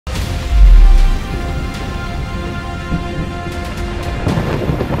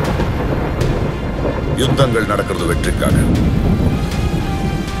யுத்தங்கள் நடக்கிறது வெற்றிக்காக.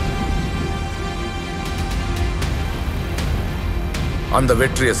 அந்த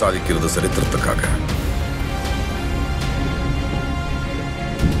வெற்றியை சாதிக்கிறது சரித்திரத்துக்காக.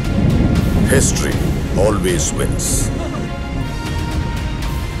 History always wins.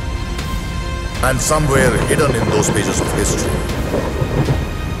 And somewhere hidden in those pages of history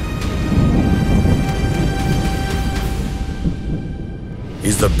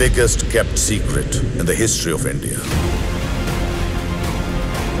is the biggest kept secret in the history of India.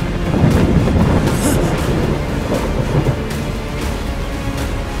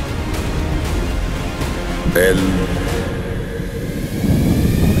 El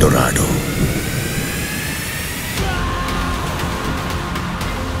Dorado.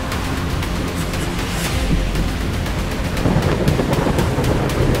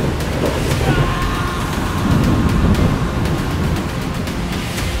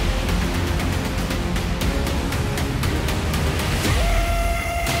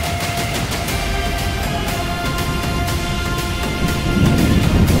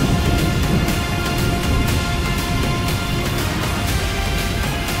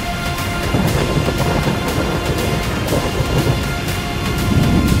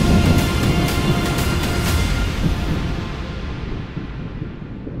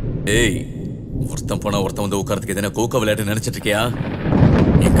 ஏய், ஒருத்தன் போனா ஒருத்தன் வந்து உட்காரத்துக்கு எதனா கோக்க விளையாட்டு நினைச்சிட்டு இருக்கியா?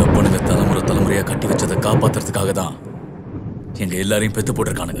 எங்க அப்பனுங்க தலைமுறையா கட்டி வச்சதை காப்பாத்துறதுக்காக தான் எங்க எல்லாரையும் பெத்து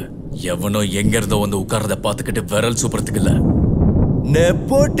போட்டிருக்கானுங்க. எவனோ எங்க இருந்தோ வந்து உட்கார்றத பாத்துக்கிட்டு விரல் சூப்பறதுக்கு இல்ல.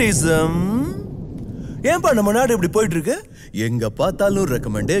 நெப்போட்டிசம் ஏன்பா நம்ம நாடு இப்படி போயிட்டு இருக்கு? எங்க பார்த்தாலும்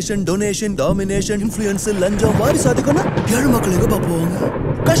ரெக்கமெண்டேஷன், டொனேஷன், டாமினேஷன், இன்ஃப்ளூயன்ஸ், லஞ்சம், வாரிசு அதிகம்னா ஏழு மக்கள் எங்க போவாங்க?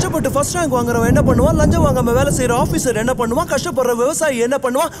 கஷ்டப்பட்டு ஃபர்ஸ்ட் ரேங்க் வாங்குறவன் என்ன பண்ணுவான்? லஞ்சம் வாங்காம வேலை செய்யற ஆபீசர் என்ன பண்ணுவான்? கஷ்டப்படுற விவசாயி என்ன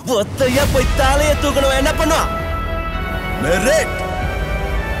பண்ணுவான்? ஒத்தையா போய் தலையை தூக்கணும் என்ன பண்ணுவான்?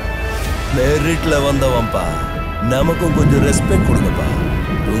 மெரிட்ல வந்தவன்பா. நமக்கும் கொஞ்சம் ரெஸ்பெக்ட் கொடுங்கப்பா.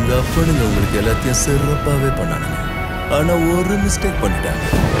 உங்க அப்பனுங்க உங்களுக்கு எல்லாத்தையும் சிறப்பாவே பண்ணானுங்க. ஆனா ஒரு மிஸ்டேக் பண்ணிட்டாங்க.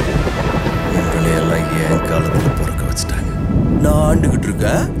 உங்களை எல்லாம் என் காலத்துல பிறக்க வச்சுட்டாங்க. நான் ஆண்டுகிட்டு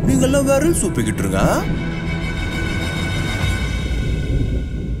இருக்கேன், நீங்க எல்லாம் விரல் சூப்பிக்கிட்டு இருங்க.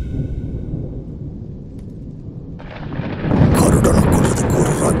 கருடனை கொள்றதுக்கு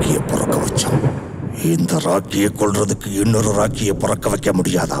ஒரு ராக்கியை பிறக்க வச்சான். இந்த ராக்கியை கொள்றதுக்கு இன்னொரு ராக்கியை பிறக்க வைக்க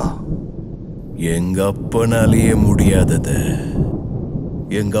முடியாதா? எங்க அப்பனாலேயே முடியாதது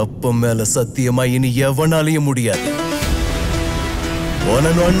எங்க அப்பா மேல சத்தியமா இனி எவனாலேயே முடியாது. One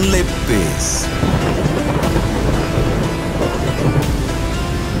and only peace.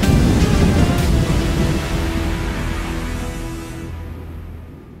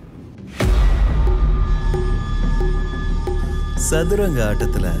 சதுரங்க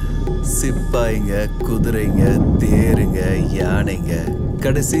ஆட்டத்துல சிப்பாய்ங்க, குதிரைங்க, தேருங்க, யானைங்க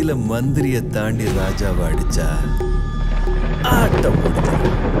கடைசியில மந்திரிய தாண்டி ராஜாவை அடிச்சா ஆட்டம் முடிஞ்சது.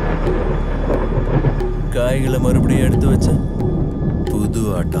 காய்களை மறுபடியும் எடுத்து வச்ச புது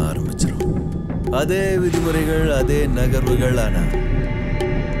ஆட்டம் ஆரம்பிச்சிடும். அதே விதிமுறைகள், அதே நகர்வுகள், ஆனா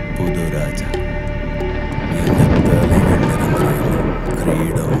புது ராஜா.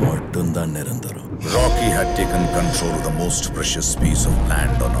 கிரீடம் மட்டும்தான் நிரந்தரம். Rocky had taken control of the most precious piece of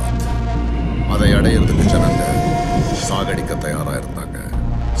land on earth. அதை அடையிறதுக்கு ஜனங்க சாகடிக்க தயாரா இருந்தாங்க,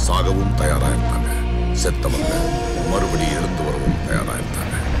 சாகவும் தயாரா இருந்தாங்க, செத்தவங்க மறுபடியும் எழுந்து வரவும் தயாரா இருந்தாங்க.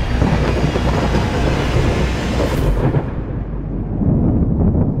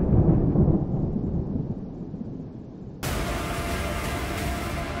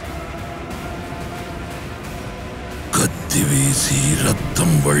 கத்தி வீசி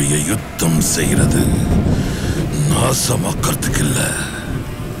ரத்தம் வழிய யுத்தம் செய்யறது நாசமாக்கிறதுக்கு இல்ல,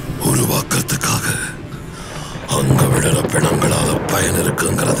 உருவாக்குறதுக்காக. அங்க விடுற பிணங்களால பயன்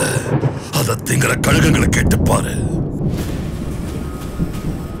இருக்குங்கிறத அதை திங்கிற கழுகுங்களை கேட்டுப்பாரு.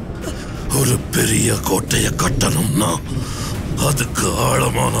 ஒரு பெரிய கோட்டைய கட்டணும்னா அதுக்கு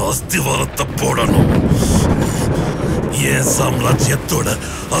ஆழமான அஸ்திவாரத்தை போடணும். என் சாம்ராஜ்யத்தோட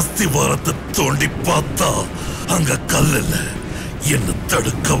அஸ்திவாரத்தை தோண்டி பார்த்தா அங்க கல் இல்ல, என்ன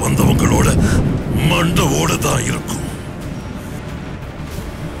தடுக்க வந்தவங்களோட மண்டவோட தான் இருக்கும்.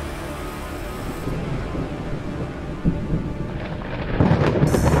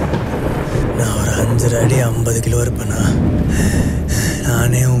 நான் ஒரு 5 அடி 50 கிலோ இருப்பேனா?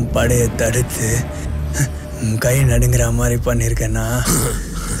 நானே உன் படையை தடுத்து உன் கை நடுங்கிற மாதிரி பண்ணியிருக்கேன்னா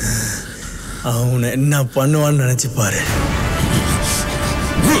அவனை என்ன பண்ணுவான்னு நினைச்சு பாரு.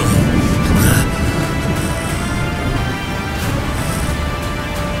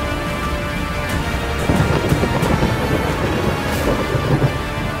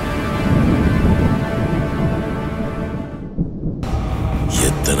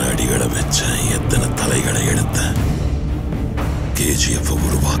 எத்தனை அடிகளை வச்சேன், எத்தனை தலை KGF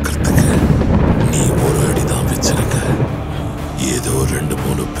உருவாக்குறதுக்கு நீ ஒரு அடிதான் வச்சிருக்க. ஏதோ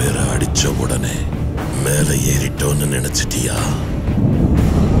 2-3 பேரை அடிச்ச உடனே மேல ஏறிட்டோன்னு நினைச்சிட்டியா?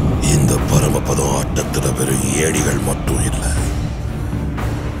 இந்த பரமபதம் ஆட்டத்துல வெறும் ஏடிகள் மட்டும் இல்ல,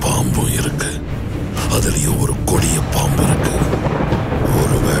 பாம்பும் இருக்கு. அதுலயும் ஒரு கொடிய பாம்பு இருக்கு.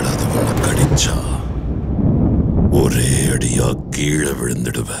 ஒருவேளை அது உன்னை கடிச்சா ஒரே அடியா கீழே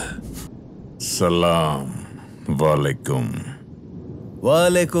விழுந்துடுவ. சலாம். வாலேக்கும்.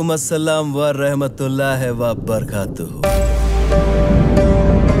 வாலேக்கும் அஸ்ஸலாம் வ ரஹ்மத்துல்லாஹி வ பரகாத்துஹு.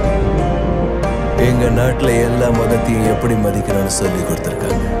 எங்க நாட்டுல எல்லா மதத்தையும் எப்படி மதிக்கணும்னு சொல்லி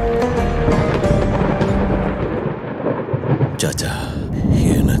கொடுத்திருக்காங்க. சாச்சா,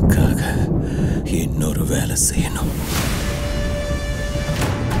 எனக்காக இன்னொரு வேலை செய்யணும்.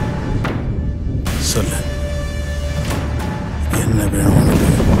 சொல்லு, என்ன வேணும் உனக்கு?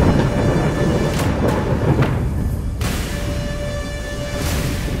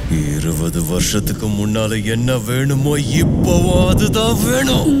 இருபது வருஷத்துக்கு முன்னால என்ன வேணுமோ இப்பவும் அதுதான்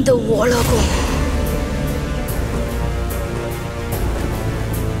வேணும். இந்த உலகம்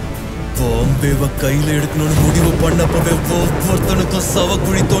பாம்பேவ கையில எடுக்கணும்னு முடிவு பண்ணப்பவே ஒவ்வொருத்தனுக்கும்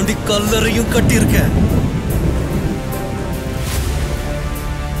சவக்குழி தோண்டி கல்லறையும் கட்டியிருக்கேன்.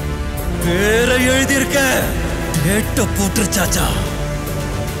 பேரை எழுதியிருக்க, டேட்ட போட்டு சாச்சா.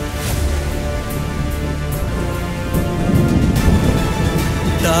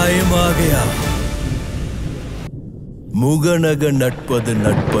 டைம் ஆகையா. முகநக நட்பது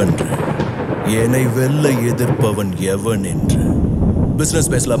நட்பன்று, என்னை வெல்ல எதிர்ப்பவன் எவன் என்று.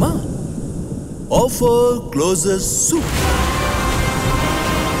 பிசினஸ் பேசலாமா? Offer closes soup.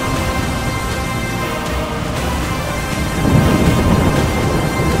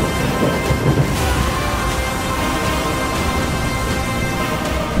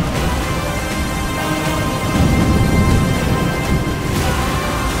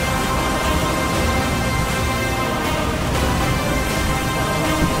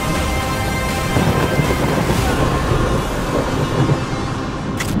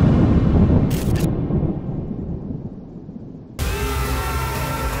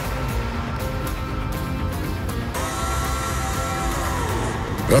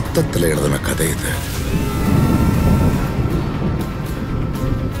 ரத்தத்தில் எழுதின கதை இது.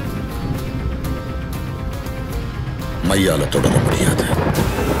 மையால தொடர முடியாது.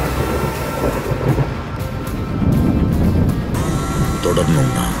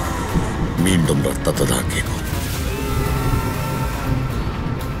 தொடரணும்னா மீண்டும் ரத்தத்தை தான் கேட்கும்.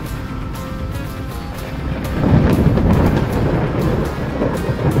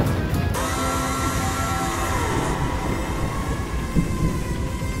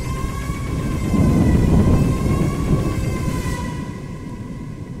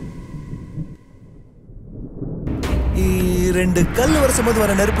 ரெண்டு கல் வருஷம்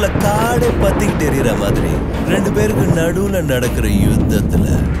வர நெருப்புல காடை பத்திக்கிட்டு எறிகிற மாதிரி 2 பேருக்கு நடுவுல நடக்கிற யுத்தத்துல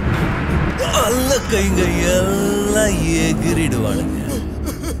அல்ல கைங்க எல்லாம் எகிரிடுவானுங்க.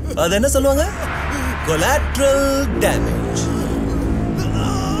 அது என்ன சொல்லுவாங்க? Collateral Damage.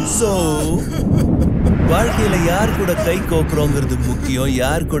 So வாழ்க்கையில யார் கூட கை கோக்குறோங்கிறது முக்கியம்,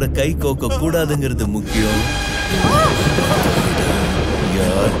 யார் கூட கை கோக்க கூடாதுங்கிறது முக்கியம்.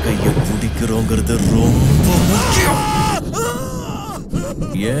 யார் கைய பிடிக்கிறோங்கிறது ரொம்ப முக்கியம்.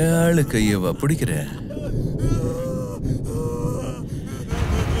 ஏழு கையவா பிடிக்கிற?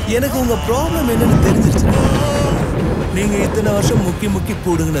 எனக்கு உங்க ப்ராப்ளம் என்னன்னு தெரிஞ்சிருச்சு. நீங்க இத்தனை வருஷம் முக்கி முக்கி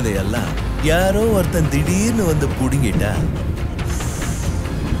புடுங்கினதை எல்லாம் யாரோ ஒருத்தன் திடீர்னு வந்து புடுங்கிட்டா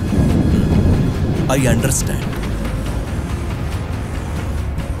ஐ அண்டர்ஸ்டாண்ட்.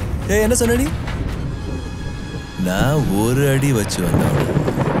 என்ன சொன்ன நீ? நான் ஒரு அடி வச்சு வந்தேன்.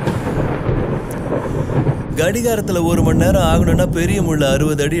 கடிகாரத்துல 1 மணி நேரம் ஆகணும்னா பெரிய முள்ள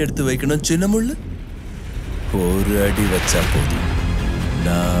 60 அடி எடுத்து வைக்கணும். சின்ன முள்ளு 1 அடி வச்சா போதும்.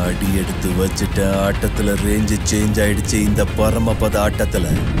 நான் அடி எடுத்து வச்சுட்ட ஆட்டத்துல ரேஞ்சு சேஞ்ச் ஆயிடுச்சு. இந்த பரமபத ஆட்டத்துல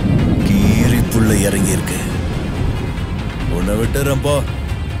கீரி புள்ள இறங்கி இருக்கு. உன்னை விட்டுறப்போ.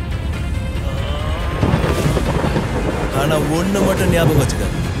 ஆனா ஒண்ணு மட்டும் ஞாபகம் வச்சுக்க,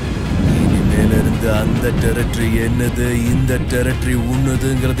 இனிமேல இருந்து அந்த டெரிட்டரி என்னது, இந்த டெரிட்டரி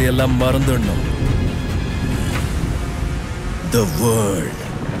உன்னதுங்கிறது எல்லாம் மறந்துடணும். The world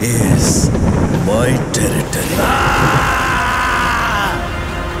is my territory.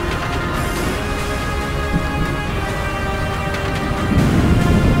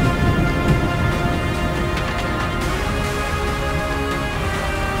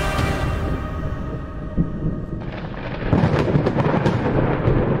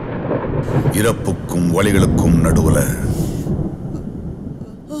 இறப்புக்கும் வழிகளுக்கும் நடுவுல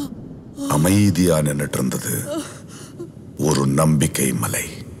அமைதியா நின்னுட்டு இருந்தது ஒரு நம்பிக்கை மலை.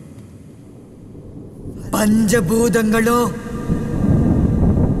 பஞ்சபூதங்களும்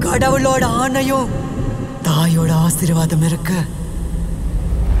கடவுளோட ஆணையும் தாயோட ஆசீர்வாதம் இருக்கு.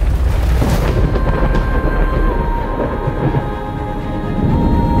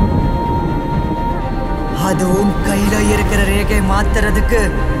 அதுவும் கையில இருக்கிற ரேகை மாத்துறதுக்கு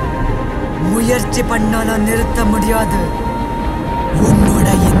முயற்சி பண்ணாலும் நிறுத்த முடியாது உன்னோட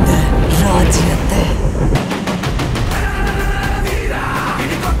இந்த ராஜ்யத்தை.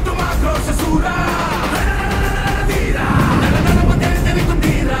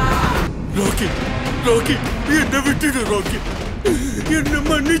 ராக்கி, ராக்கி, என்ன விட்டுடு ராக்கி, என்ன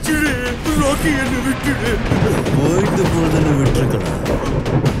மன்னிச்சிடு ராக்கி, என்ன விட்டுடு. போயிட்டு போதுன்னு விட்டுருக்கலாம்.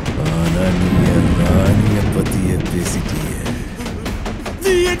 ஆனா நீ ராணிய பத்தியே பேசிட்டிய.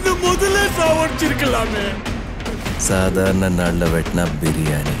 நீ என்ன முதல்ல சாவடிச்சிருக்கலாமே. சாதாரண நாள்ல வெட்டினா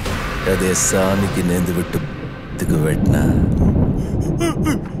பிரியாணி, அதே சாமிக்கு நேர்ந்து விட்டு வெட்டினா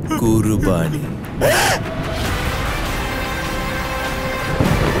குருபானி.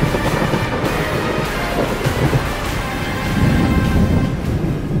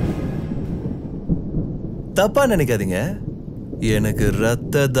 தப்பா நினைக்காதீங்க, எனக்கு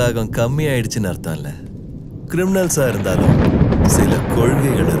ரத்த தாகம் கம்மி ஆயிடுச்சுன்னு அர்த்தம் இல்ல. கிரிமினல்ஸா இருந்தாலும் சில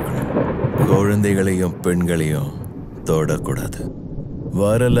கொள்கைகள் இருக்கணும். குழந்தைகளையும் பெண்களையும் தொடக்கூடாது.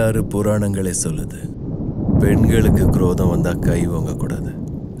 வரலாறு புராணங்களே சொல்லுது, பெண்களுக்கு குரோதம் வந்தா கை வாங்க கூடாது.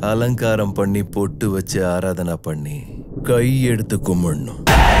 அலங்காரம் பண்ணி பொட்டு வச்சு ஆராதனை பண்ணி கை எடுத்து கும்பிடணும்.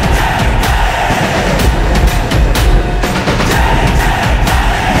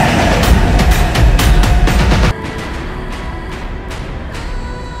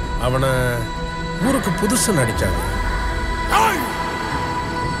 அவனை ஊருக்கு புதுசு அடிச்சாங்க,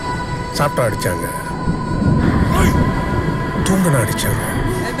 சாப்பிட்டா அடிச்சாங்க, தூங்கின அடிச்சாங்க,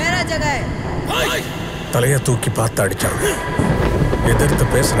 தலைய தூக்கி பார்த்து அடிச்சாங்க, எதிர்த்து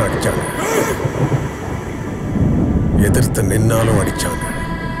பேசின அடிச்சாங்க, எதிர்த்து நின்னாலும் அடிச்சாங்க.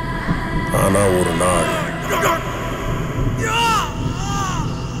 ஆனா ஒரு நாள்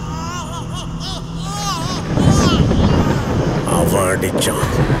அவன் அடிச்சான்.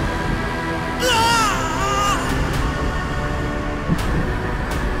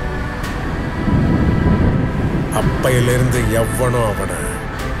 அப்பையிலிருந்து எவனும் அவனை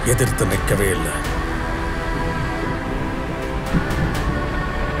எதிர்த்து நிற்கவே இல்லை.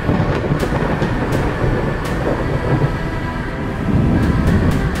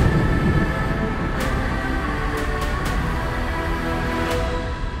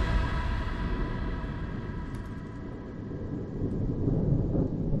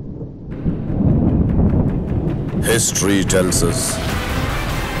 History tells us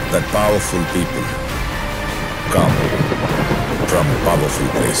that powerful people come from powerful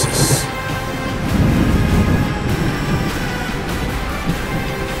places.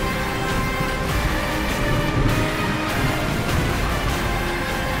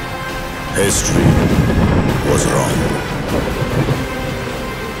 History was wrong.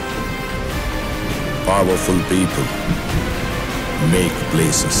 Powerful people make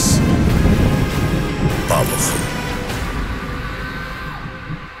places powerful.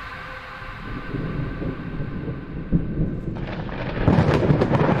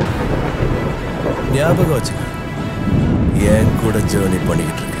 ஞாபகம் வச்சுக்க, என் கூட ஜேர்னி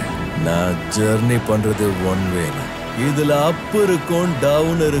பண்ணிக்கிட்டு இருக்கேன். நான் ஜேர்னி பண்றது ஒன் வே. இதுல அப் இருக்கும்,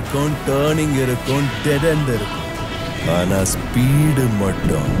 டவுன் இருக்கும், டேர்னிங் இருக்கும், டெட் எண்ட் இருக்கும். ஆனா ஸ்பீடு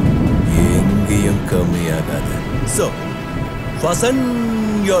மட்டும் எங்கேயும் கம்மியாகாது. So, fasten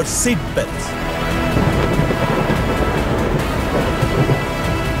your seat belts.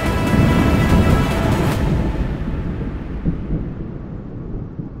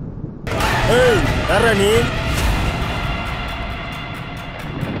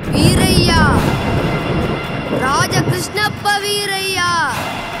 Veeraiya, ராஜ கிருஷ்ணப்ப வீரையா.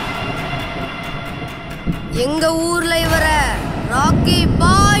 எங்க ஊர்ல இவர ராக்கி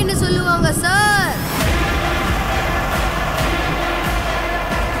பாய்னு சொல்லுவாங்க சார்.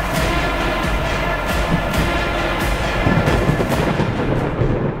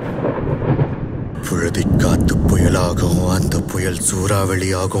 புழுதி காத்து புயலாகவும் அந்த புயல்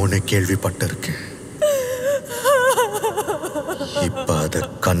சூறாவளியாகும்னு கேள்விப்பட்டிருக்கேன். இப்ப அத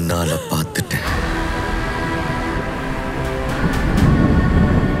கண்ணால பார்த்துட்டேன்.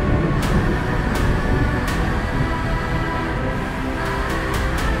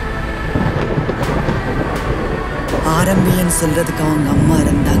 ஆரம்பியன்னு சொல்றதுக்கு அவங்க அம்மா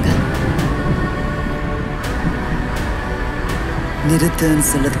இருந்தாங்க, நிறுத்துன்னு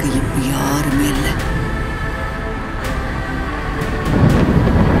சொல்றதுக்கு இப்ப யாருமே இல்லை.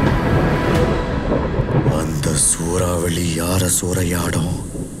 அந்த சூறாவளி யார சூறையாடும்,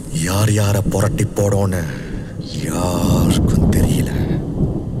 யார் யார புரட்டி போடோன்னு யாருக்கும் தெரியல.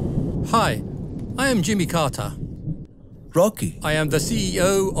 Hi, I am Jimmy Carter. Rocky. I am the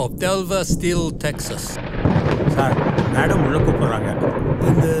CEO of Delver Steel, Texas. Sir, madam உள்ள கூப்பிடுறாங்க.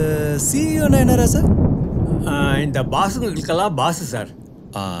 இந்த CEO என்னரா சார்? இந்த பாஸுங்களுக்கெல்லாம் pass sir.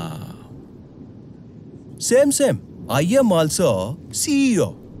 Same. I am also CEO.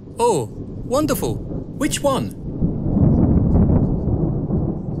 Oh, wonderful. Which one?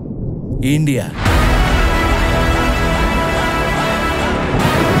 India.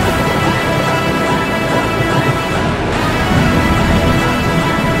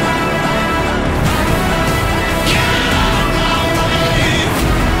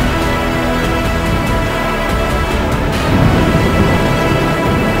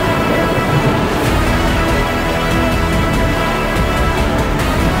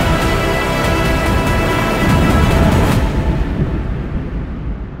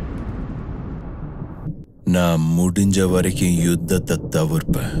 நான் முடிஞ்ச வரைக்கும் யுத்தத்தை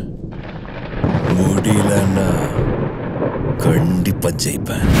தவிர்ப்பேன். முடியலன்னா கண்டிப்பா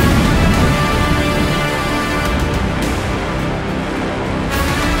ஜெயிப்பேன்.